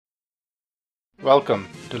Welcome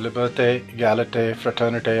to Liberté, Egalité,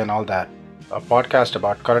 Fraternité, and all that, a podcast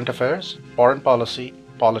about current affairs, foreign policy,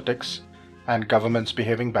 politics, and governments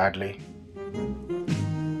behaving badly.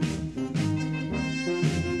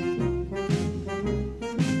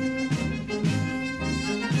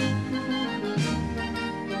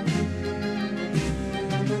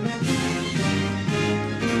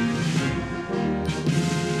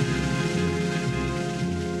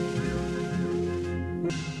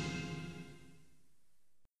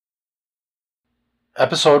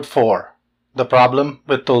 Episode 4: The Problem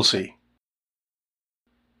with Tulsi.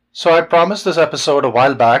 So I promised this episode a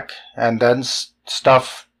while back, and then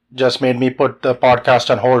stuff just made me put the podcast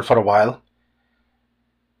on hold for a while.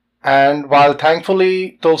 And while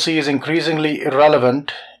thankfully Tulsi is increasingly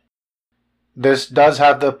irrelevant, this does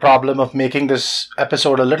have the problem of making this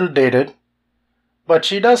episode a little dated, but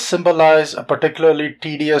she does symbolize a particularly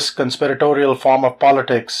tedious conspiratorial form of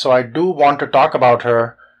politics, so I do want to talk about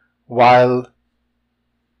her while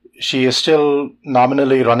she is still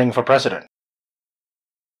nominally running for president.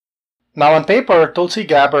 Now on paper, Tulsi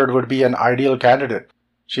Gabbard would be an ideal candidate.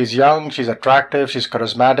 She's young, she's attractive, she's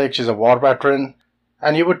charismatic, she's a war veteran,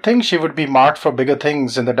 and you would think she would be marked for bigger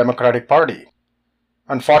things in the Democratic Party.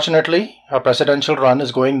 Unfortunately, her presidential run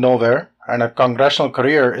is going nowhere, and her congressional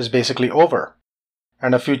career is basically over,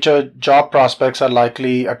 and her future job prospects are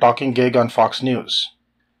likely a talking gig on Fox News.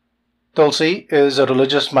 Tulsi is a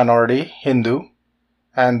religious minority, Hindu,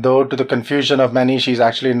 and though to the confusion of many she's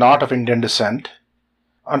actually not of Indian descent,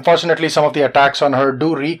 unfortunately some of the attacks on her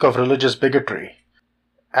do reek of religious bigotry,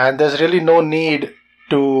 and there's really no need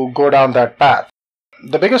to go down that path.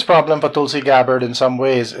 The biggest problem for Tulsi Gabbard in some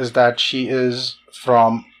ways is that she is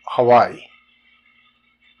from Hawaii.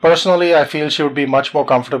 Personally, I feel she would be much more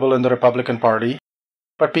comfortable in the Republican Party,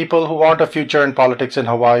 but people who want a future in politics in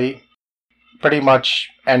Hawaii pretty much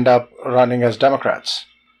end up running as Democrats.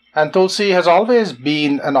 And Tulsi has always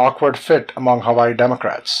been an awkward fit among Hawaii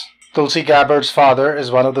Democrats. Tulsi Gabbard's father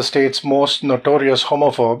is one of the state's most notorious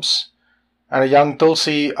homophobes, and a young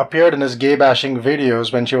Tulsi appeared in his gay-bashing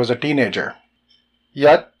videos when she was a teenager.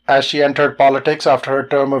 Yet, as she entered politics after her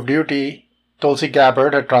term of duty, Tulsi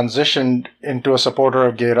Gabbard had transitioned into a supporter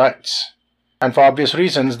of gay rights. And for obvious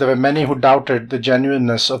reasons, there were many who doubted the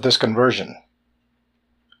genuineness of this conversion.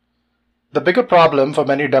 The bigger problem for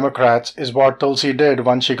many Democrats is what Tulsi did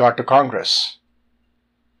once she got to Congress.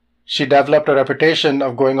 She developed a reputation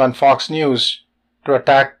of going on Fox News to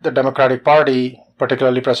attack the Democratic Party,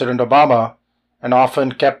 particularly President Obama, and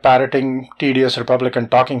often kept parroting tedious Republican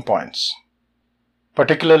talking points.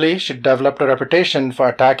 Particularly, she developed a reputation for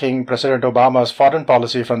attacking President Obama's foreign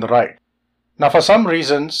policy from the right. Now, for some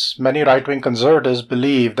reasons, many right-wing conservatives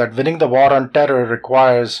believe that winning the war on terror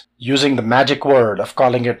requires using the magic word of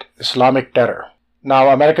calling it Islamic terror. Now,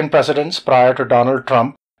 American presidents prior to Donald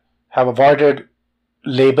Trump have avoided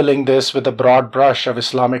labeling this with a broad brush of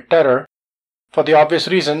Islamic terror for the obvious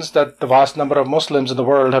reasons that the vast number of Muslims in the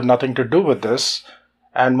world have nothing to do with this,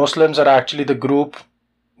 and Muslims are actually the group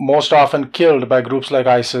most often killed by groups like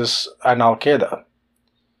ISIS and Al-Qaeda.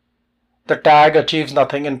 The tag achieves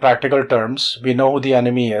nothing in practical terms. We know who the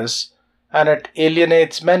enemy is, and it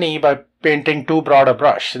alienates many by painting too broad a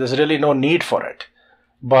brush. There's really no need for it.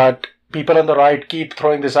 But people on the right keep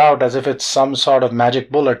throwing this out as if it's some sort of magic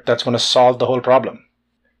bullet that's going to solve the whole problem.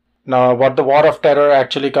 Now, what the war of terror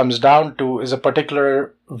actually comes down to is a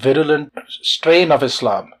particular virulent strain of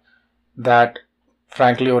Islam that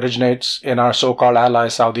frankly originates in our so-called ally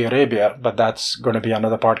Saudi Arabia, but that's going to be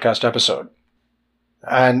another podcast episode.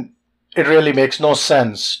 And it really makes no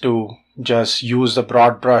sense to just use the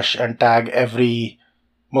broad brush and tag every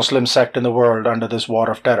Muslim sect in the world under this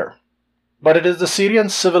war of terror. But it is the Syrian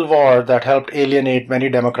civil war that helped alienate many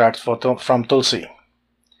Democrats from Tulsi.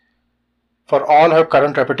 For all her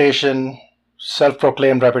current reputation,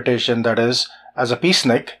 self-proclaimed reputation that is, as a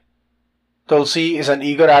peacenik, Tulsi is an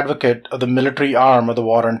eager advocate of the military arm of the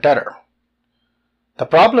war on terror. The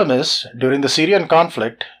problem is, during the Syrian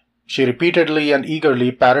conflict, she repeatedly and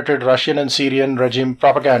eagerly parroted Russian and Syrian regime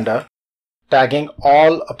propaganda, tagging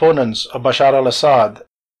all opponents of Bashar al-Assad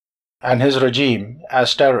and his regime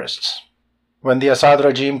as terrorists. When the Assad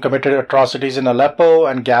regime committed atrocities in Aleppo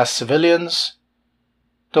and gassed civilians,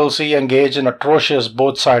 Tulsi engaged in atrocious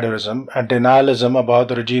both-siderism and denialism about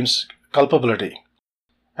the regime's culpability.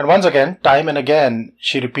 And once again, time and again,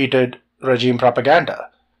 she repeated regime propaganda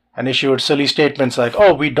and issued silly statements like,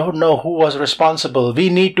 "Oh, we don't know who was responsible, we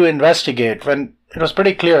need to investigate," when it was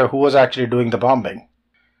pretty clear who was actually doing the bombing.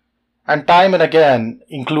 And time and again,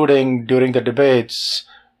 including during the debates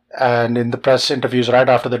and in the press interviews right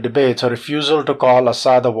after the debates, her refusal to call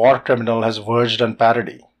Assad a war criminal has verged on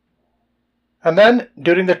parody. And then,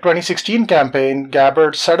 during the 2016 campaign,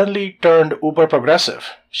 Gabbard suddenly turned uber progressive.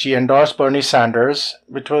 She endorsed Bernie Sanders,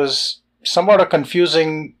 which was somewhat a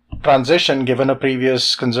confusing transition given a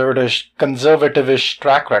previous conservative-ish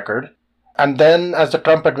track record. And then, as the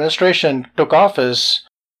Trump administration took office,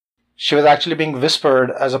 she was actually being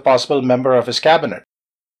whispered as a possible member of his cabinet.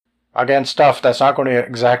 Again, stuff that's not going to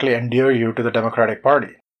exactly endear you to the Democratic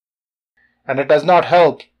Party. And it does not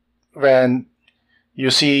help when you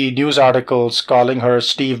see news articles calling her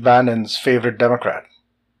Steve Bannon's favorite Democrat.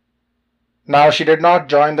 Now, she did not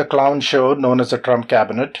join the clown show known as the Trump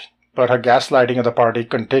cabinet, but her gaslighting of the party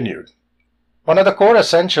continued. One of the core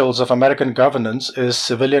essentials of American governance is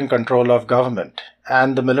civilian control of government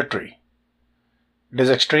and the military. It is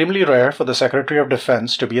extremely rare for the Secretary of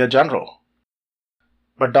Defense to be a general.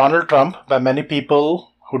 But Donald Trump, by many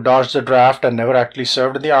people who dodged the draft and never actually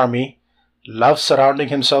served in the army, loves surrounding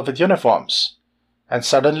himself with uniforms. And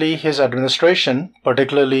suddenly his administration,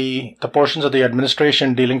 particularly the portions of the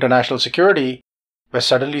administration dealing to national security, were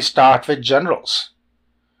suddenly staffed with generals.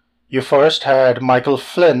 You first had Michael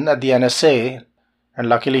Flynn at the NSA, and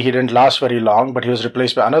luckily he didn't last very long, but he was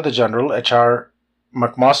replaced by another general, H.R.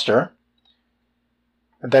 McMaster.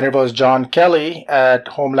 And then it was John Kelly at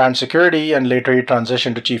Homeland Security, and later he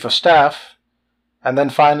transitioned to Chief of Staff. And then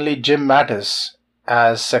finally Jim Mattis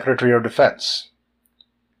as Secretary of Defense.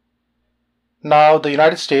 Now, the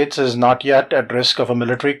United States is not yet at risk of a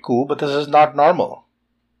military coup, but this is not normal.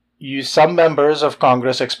 Some members of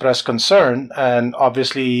Congress express concern and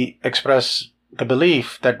obviously express the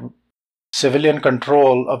belief that civilian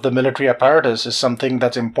control of the military apparatus is something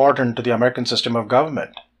that's important to the American system of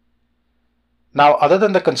government. Now, other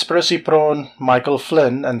than the conspiracy-prone Michael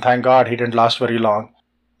Flynn, and thank God he didn't last very long,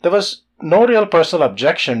 there was no real personal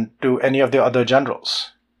objection to any of the other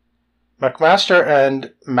generals. McMaster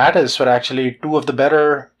and Mattis were actually two of the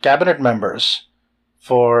better cabinet members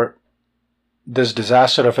for this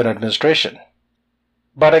disaster of an administration.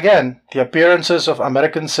 But again, the appearances of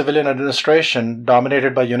American civilian administration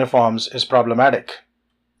dominated by uniforms is problematic.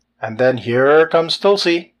 And then here comes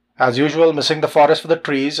Tulsi, as usual missing the forest for the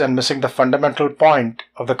trees and missing the fundamental point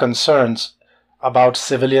of the concerns about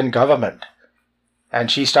civilian government.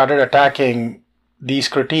 And she started attacking these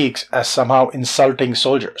critiques as somehow insulting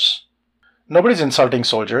soldiers. Nobody's insulting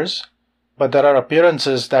soldiers, but there are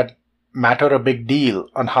appearances that matter a big deal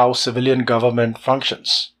on how civilian government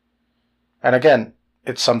functions. And again,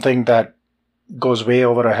 it's something that goes way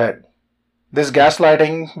over her head. This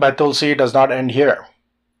gaslighting by Tulsi does not end here.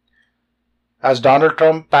 As Donald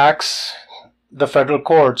Trump packs the federal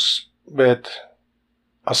courts with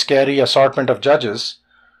a scary assortment of judges,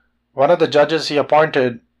 one of the judges he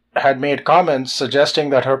appointed had made comments suggesting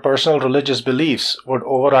that her personal religious beliefs would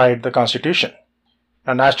override the Constitution.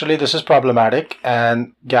 Now, naturally, this is problematic,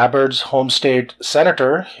 and Gabbard's home state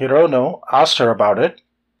senator, Hirono, asked her about it,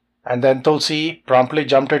 and then Tulsi promptly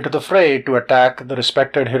jumped into the fray to attack the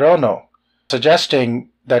respected Hirono, suggesting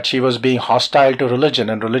that she was being hostile to religion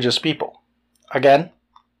and religious people. Again,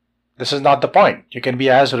 this is not the point. You can be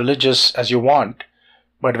as religious as you want,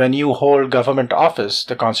 but when you hold government office,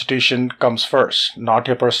 the Constitution comes first, not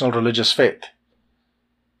your personal religious faith.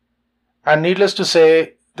 And needless to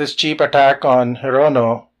say, this cheap attack on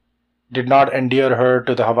Hirono did not endear her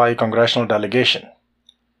to the Hawaii congressional delegation.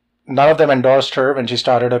 None of them endorsed her when she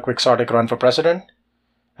started a quixotic run for president,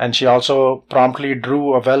 and she also promptly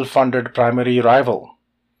drew a well-funded primary rival.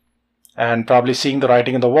 And probably seeing the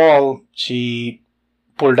writing on the wall, she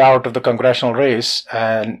pulled out of the congressional race,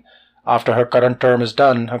 and after her current term is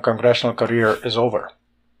done, her congressional career is over.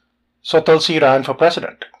 So Tulsi ran for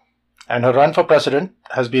president, and her run for president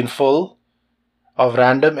has been full of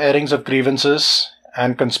random airings of grievances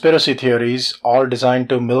and conspiracy theories, all designed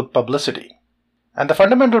to milk publicity. And the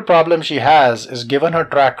fundamental problem she has is, given her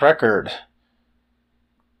track record,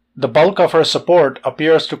 the bulk of her support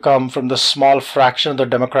appears to come from the small fraction of the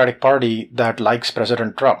Democratic Party that likes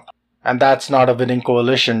President Trump. And that's not a winning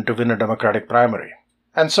coalition to win a Democratic primary.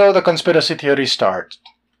 And so the conspiracy theory starts.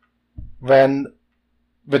 When,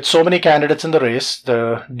 with so many candidates in the race,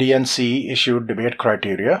 the DNC issued debate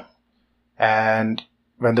criteria. And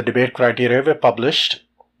when the debate criteria were published,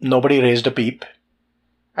 nobody raised a peep.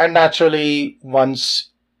 And naturally, once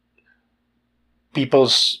people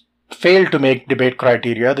fail to make debate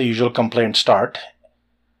criteria, the usual complaints start.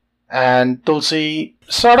 And Tulsi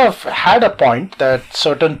sort of had a point that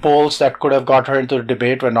certain polls that could have got her into the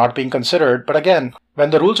debate were not being considered. But again, when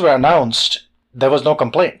the rules were announced, there was no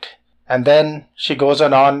complaint. And then she goes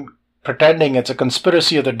on pretending it's a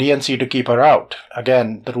conspiracy of the DNC to keep her out.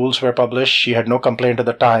 Again, the rules were published. She had no complaint at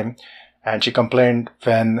the time, and she complained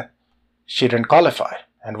when she didn't qualify.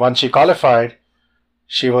 And once she qualified,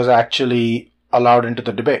 she was actually allowed into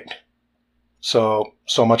the debate. So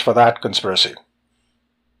much for that conspiracy.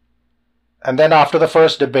 And then after the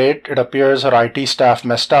first debate, it appears her IT staff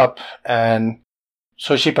messed up, and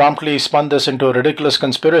so she promptly spun this into a ridiculous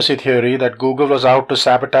conspiracy theory that Google was out to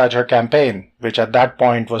sabotage her campaign, which at that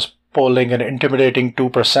point was polling an intimidating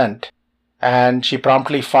 2%. And she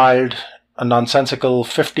promptly filed a nonsensical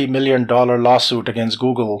 $50 million lawsuit against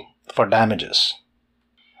Google for damages.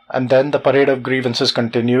 And then the parade of grievances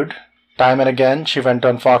continued. Time and again, she went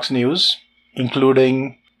on Fox News,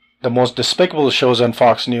 including the most despicable shows on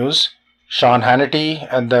Fox News, Sean Hannity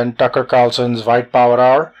and then Tucker Carlson's White Power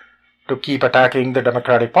Hour, to keep attacking the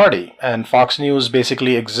Democratic Party. And Fox News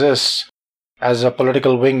basically exists as a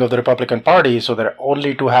political wing of the Republican Party, so they're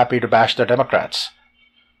only too happy to bash the Democrats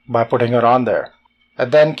by putting her on there.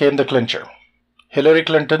 And then came the clincher. Hillary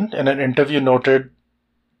Clinton, in an interview, noted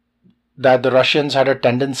that the Russians had a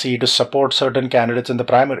tendency to support certain candidates in the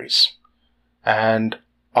primaries. And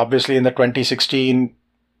obviously in the 2016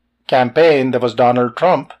 campaign, there was Donald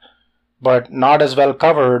Trump, but not as well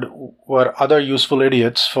covered were other useful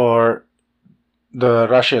idiots for the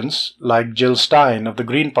Russians, like Jill Stein of the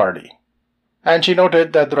Green Party. And she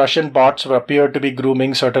noted that the Russian bots appeared to be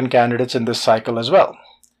grooming certain candidates in this cycle as well.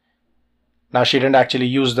 Now, she didn't actually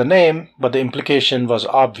use the name, but the implication was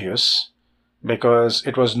obvious, because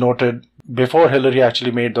it was noted before Hillary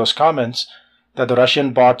actually made those comments that the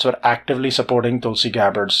Russian bots were actively supporting Tulsi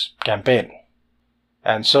Gabbard's campaign.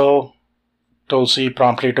 And so Tulsi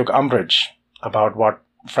promptly took umbrage about what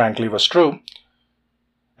frankly was true.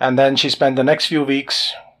 And then she spent the next few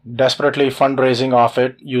weeks desperately fundraising off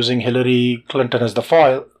it, using Hillary Clinton as the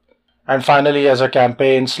foil. And finally, as her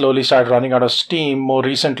campaign slowly started running out of steam, more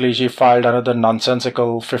recently she filed another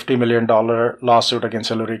nonsensical $50 million lawsuit against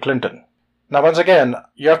Hillary Clinton. Now, once again,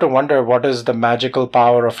 you have to wonder, what is the magical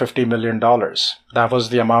power of $50 million? That was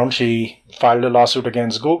the amount she filed a lawsuit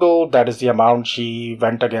against Google. That is the amount she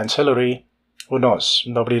went against Hillary. Who knows?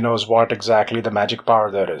 Nobody knows what exactly the magic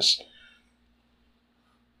power there is.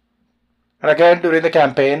 And again, during the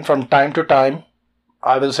campaign, from time to time,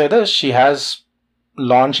 I will say this, she has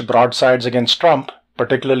launched broadsides against Trump,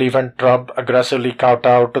 particularly when Trump aggressively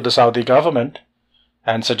kowtowed to the Saudi government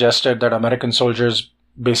and suggested that American soldiers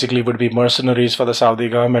basically would be mercenaries for the Saudi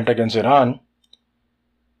government against Iran.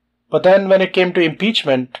 But then when it came to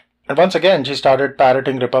impeachment, and once again she started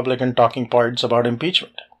parroting Republican talking points about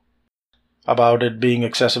impeachment, about it being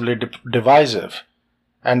excessively divisive.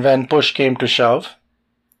 And when push came to shove,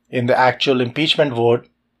 in the actual impeachment vote,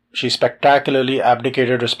 she spectacularly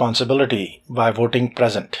abdicated responsibility by voting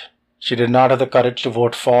present. She did not have the courage to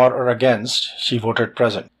vote for or against, she voted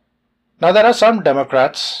present. Now, there are some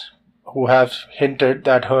Democrats who have hinted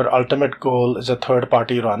that her ultimate goal is a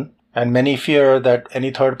third-party run, and many fear that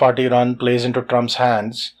any third-party run plays into Trump's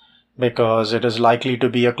hands because it is likely to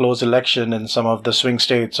be a close election in some of the swing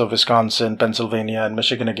states of Wisconsin, Pennsylvania, and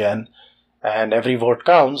Michigan again, and every vote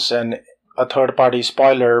counts, and a third-party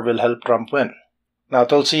spoiler will help Trump win. Now,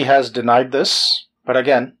 Tulsi has denied this, but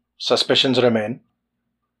again, suspicions remain.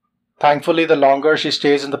 Thankfully, the longer she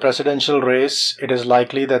stays in the presidential race, it is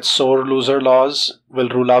likely that sore loser laws will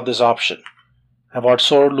rule out this option. And what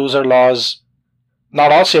sore loser laws,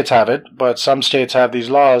 not all states have it, but some states have these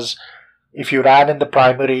laws. If you ran in the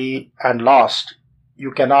primary and lost,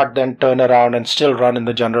 you cannot then turn around and still run in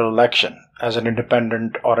the general election as an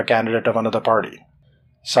independent or a candidate of another party.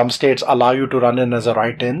 Some states allow you to run in as a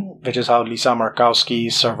write-in, which is how Lisa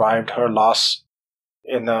Murkowski survived her loss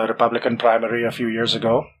in the Republican primary a few years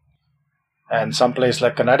ago. And some places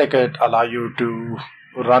like Connecticut allow you to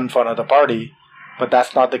run for another party, but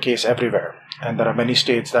that's not the case everywhere. And there are many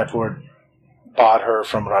states that would bar her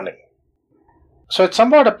from running. So it's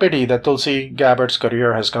somewhat a pity that Tulsi Gabbard's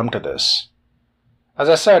career has come to this. As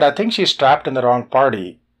I said, I think she's trapped in the wrong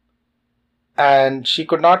party, and she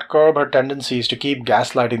could not curb her tendencies to keep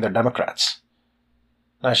gaslighting the Democrats.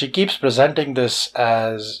 Now, she keeps presenting this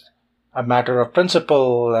as a matter of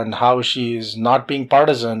principle and how she's not being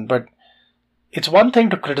partisan, but it's one thing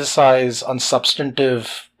to criticize on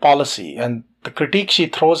substantive policy, and the critiques she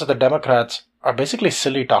throws at the Democrats are basically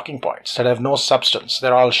silly talking points that have no substance.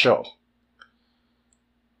 They're all show.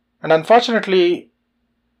 And unfortunately,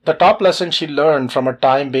 the top lesson she learned from her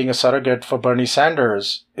time being a surrogate for Bernie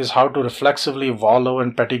Sanders is how to reflexively wallow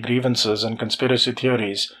in petty grievances and conspiracy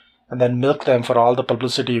theories and then milk them for all the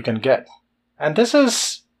publicity you can get. And this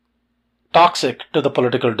is toxic to the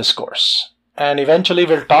political discourse. And eventually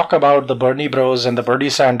we'll talk about the Bernie bros and the Bernie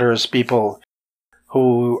Sanders people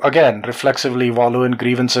who, again, reflexively wallow in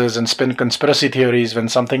grievances and spin conspiracy theories when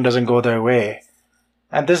something doesn't go their way.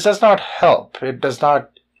 And this does not help. It does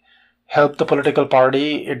not help the political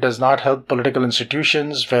party. It does not help political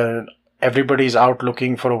institutions where everybody's out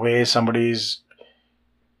looking for a way somebody's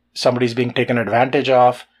being taken advantage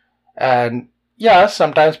of. And yeah,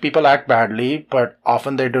 sometimes people act badly, but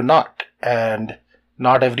often they do not. And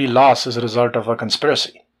not every loss is a result of a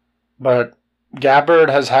conspiracy. But Gabbard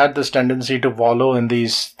has had this tendency to wallow in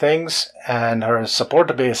these things, and her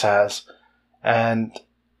support base has. And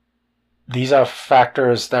these are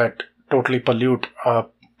factors that totally pollute a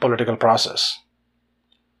political process.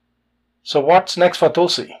 So what's next for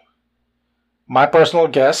Tulsi? My personal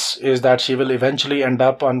guess is that she will eventually end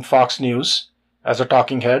up on Fox News as a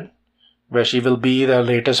talking head, where she will be the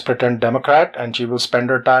latest pretend Democrat, and she will spend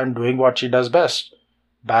her time doing what she does best: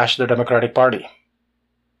 bash the Democratic Party.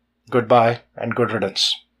 Goodbye and good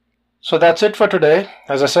riddance. So that's it for today.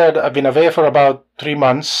 As I said, I've been away for about 3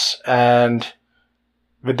 months, and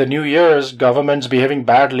with the New Year's, governments behaving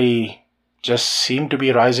badly just seem to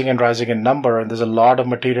be rising and rising in number, and there's a lot of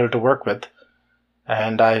material to work with.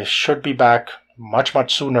 And I should be back much,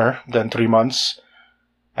 much sooner than 3 months.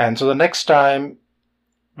 And so the next time,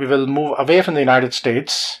 we will move away from the United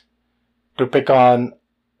States to pick on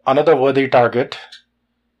another worthy target,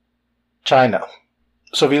 China.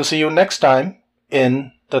 So we'll see you next time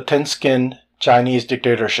in the thin-skinned Chinese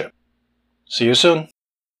dictatorship. See you soon.